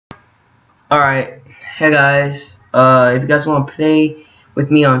Alright, hey guys, if you guys want to play with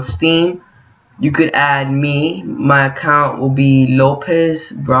me on Steam, you could add me. My account will be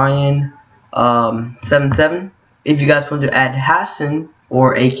Lopez Brian 77. If you guys want to add Hassan,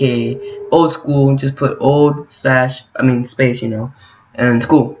 or aka old school, just put space, and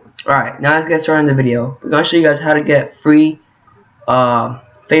school. Alright, now let's get started in the video. We're gonna show you guys how to get free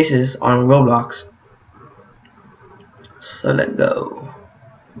faces on Roblox. So let's go.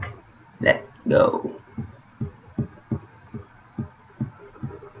 Let go.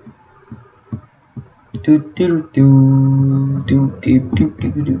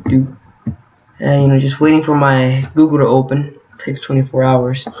 And just waiting for my Google to open. It takes 24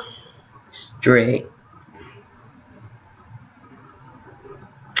 hours straight.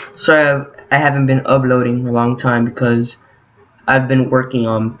 Sorry, I haven't been uploading in a long time because I've been working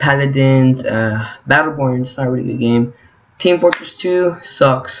on Paladins. Battleborn is not a really good game. Team Fortress 2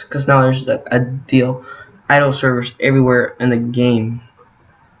 sucks because now there's like idle servers everywhere in the game.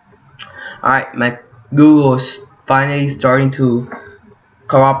 Alright, my Google is finally starting to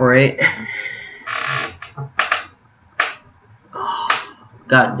cooperate.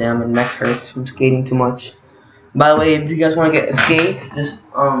 God damn, my neck hurts from skating too much. By the way, if you guys want to get skates,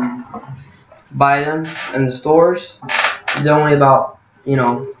 just buy them in the stores. They're only about,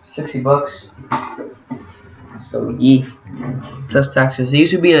 $60. So yeah, plus taxes. It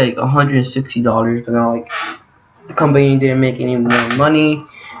used to be like $160, but now the company didn't make any more money.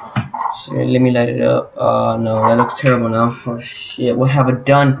 So let me light it up. No, that looks terrible now. Oh shit, what have I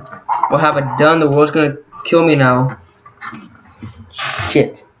done? What have I done? The world's gonna kill me now.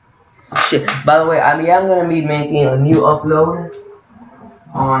 Shit. By the way, I'm gonna be making a new upload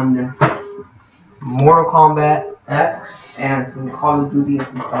on Mortal Kombat X and some Call of Duty and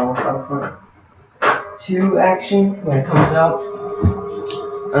some Star Wars Battlefront 2 action when it comes out.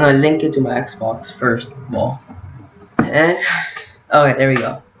 I'm gonna link it to my Xbox first of all. And okay, there we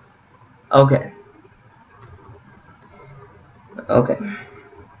go. Okay.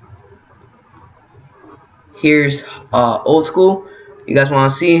 Here's old school. You guys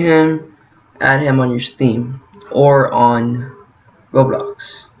want to see him? Add him on your Steam or on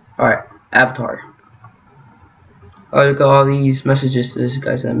Roblox. Alright, avatar. Oh, look at all these messages this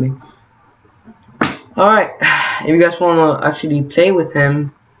guy sent me. Alright, if you guys want to actually play with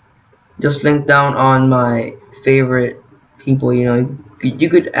him, just link down on my favorite people. You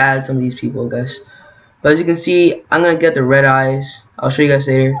could add some of these people, guys. But as you can see, I'm gonna get the red eyes. I'll show you guys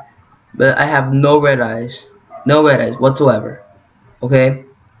later. But I have no red eyes. No red eyes whatsoever. Okay?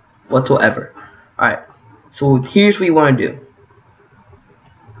 Whatsoever. Alright. So here's what you want to do.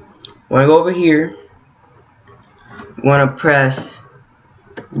 You want to go over here. You want to press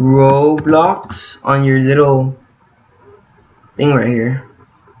ROBLOX on your little thing right here.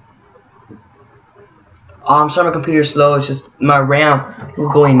 I'm sorry, my computer's slow. It's just my RAM is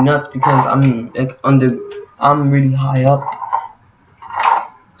going nuts because I'm really high up,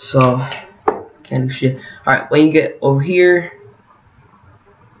 so can't do shit. All right, when you get over here,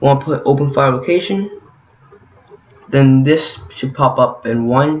 you want to put open file location. Then this should pop up in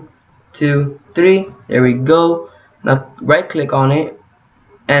 1, 2, 3. There we go. Now right click on it,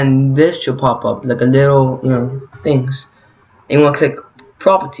 and this should pop up like a little things. And you want to click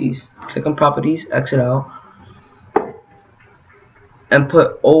properties. Click on properties, exit out, and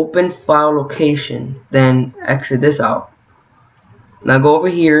put open file location, then exit this out. Now go over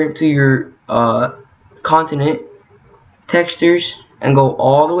here to your continent, textures, and go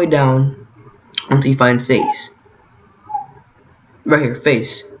all the way down until you find face. Right here,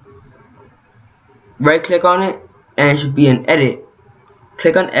 face. Right click on it, and it should be an edit.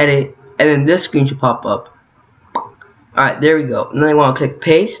 Click on edit, and then this screen should pop up. Alright, there we go. And then I want to click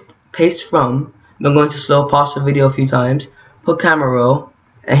paste from. I'm going to slow pause the video a few times. Put camera roll,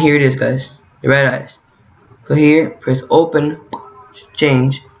 and here it is, guys. The red eyes. Put here, press open,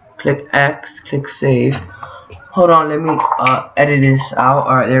 change, click X, click save. Hold on, let me edit this out.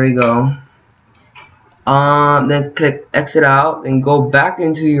 Alright, there we go. Then click exit out, and go back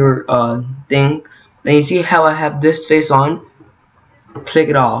into your things. Then you see how I have this face on. Click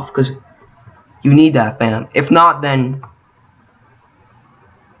it off, because you need that, fam. If not, then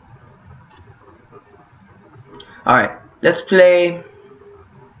alright, let's play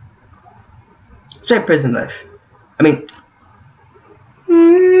Prison Life. If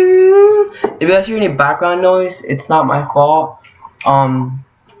you guys hear any background noise, it's not my fault.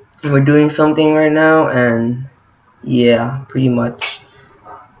 We're doing something right now, and yeah, pretty much.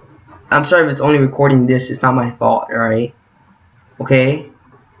 I'm sorry if it's only recording this. It's not my fault, alright? Okay?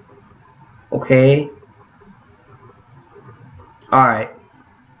 Alright.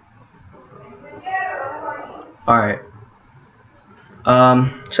 Alright.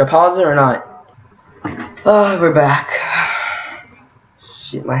 Should I pause it or not? We're back.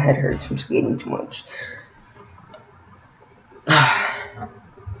 Shit, my head hurts from skating too much.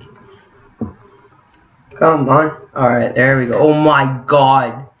 Come on. Alright, there we go. Oh my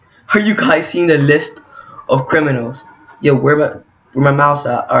god. Are you guys seeing the list of criminals? Yo, where my mouse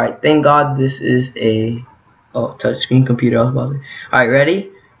at? Alright, thank god this is a touchscreen computer. I was about to. Alright,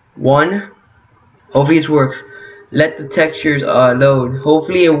 ready? 1. Hopefully this works. Let the textures load.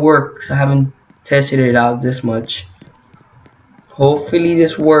 Hopefully it works. I haven't tested it out this much. Hopefully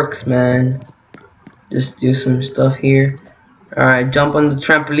this works, man. Just do some stuff here. Alright, jump on the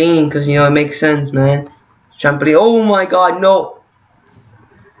trampoline because you know it makes sense, man. Trampoline. Oh my god, no.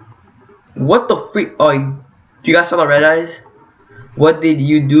 What the freak? Oh, you guys saw the red eyes? What did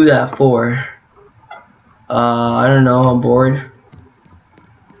you do that for? I don't know. I'm bored.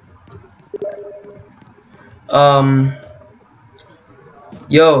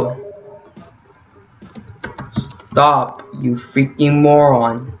 Yo. Stop, you freaking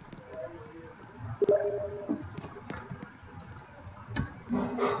moron.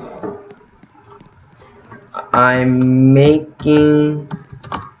 I'm making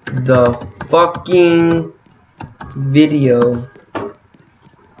the fucking video.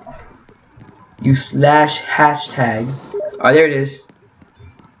 You slash hashtag. Oh, there it is.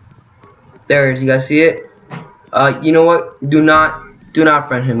 There it is. You guys see it? You know what? Do not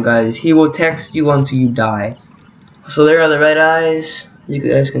friend him, guys. He will text you until you die. So there are the red eyes. You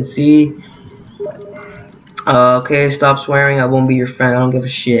guys can see. Okay, stop swearing. I won't be your friend. I don't give a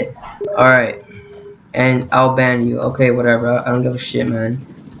shit. Alright. And I'll ban you. Okay, whatever. I don't give a shit, man.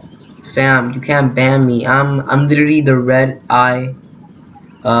 Fam, you can't ban me. I'm literally the red eye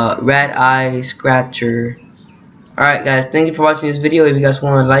scratcher. Alright guys, thank you for watching this video. If you guys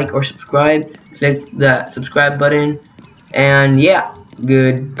want to like or subscribe, click that subscribe button. And yeah,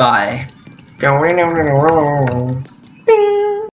 goodbye.